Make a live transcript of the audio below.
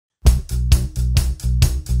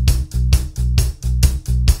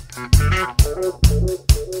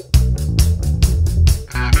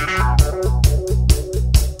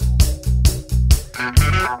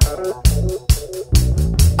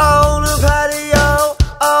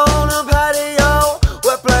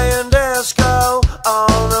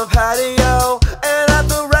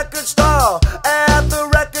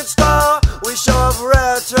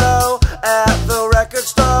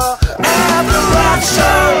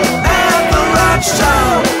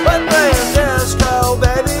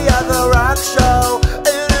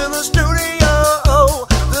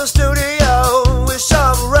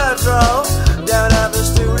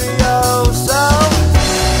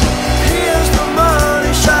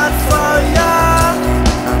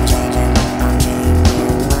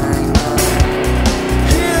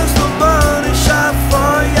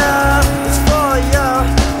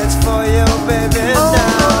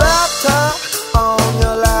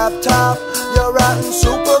laptop, you're writing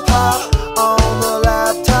super pop on the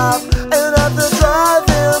laptop. And at the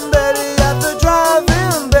drive-in, baby, at the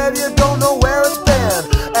drive-in, baby, you don't know where it's been.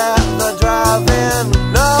 At the drive-in,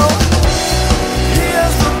 no.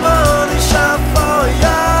 Here's the money shot for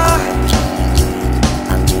ya.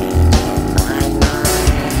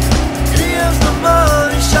 Here's the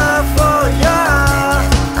money shot for ya.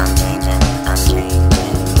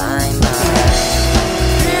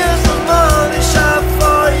 Here's the money shot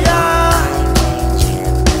for ya.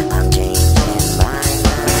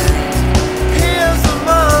 Here's the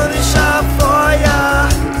money shot for ya.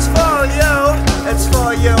 It's for you, it's for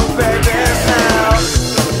you, baby, now.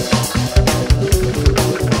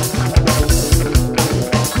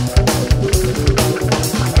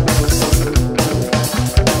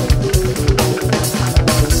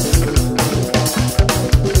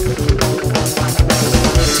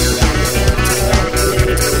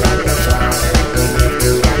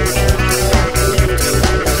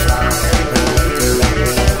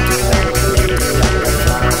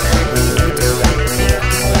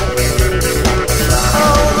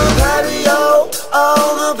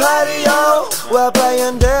 On the patio, we're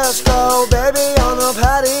playing disco, baby, on the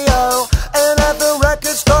patio. And at the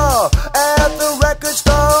record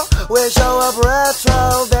store, we show up retro.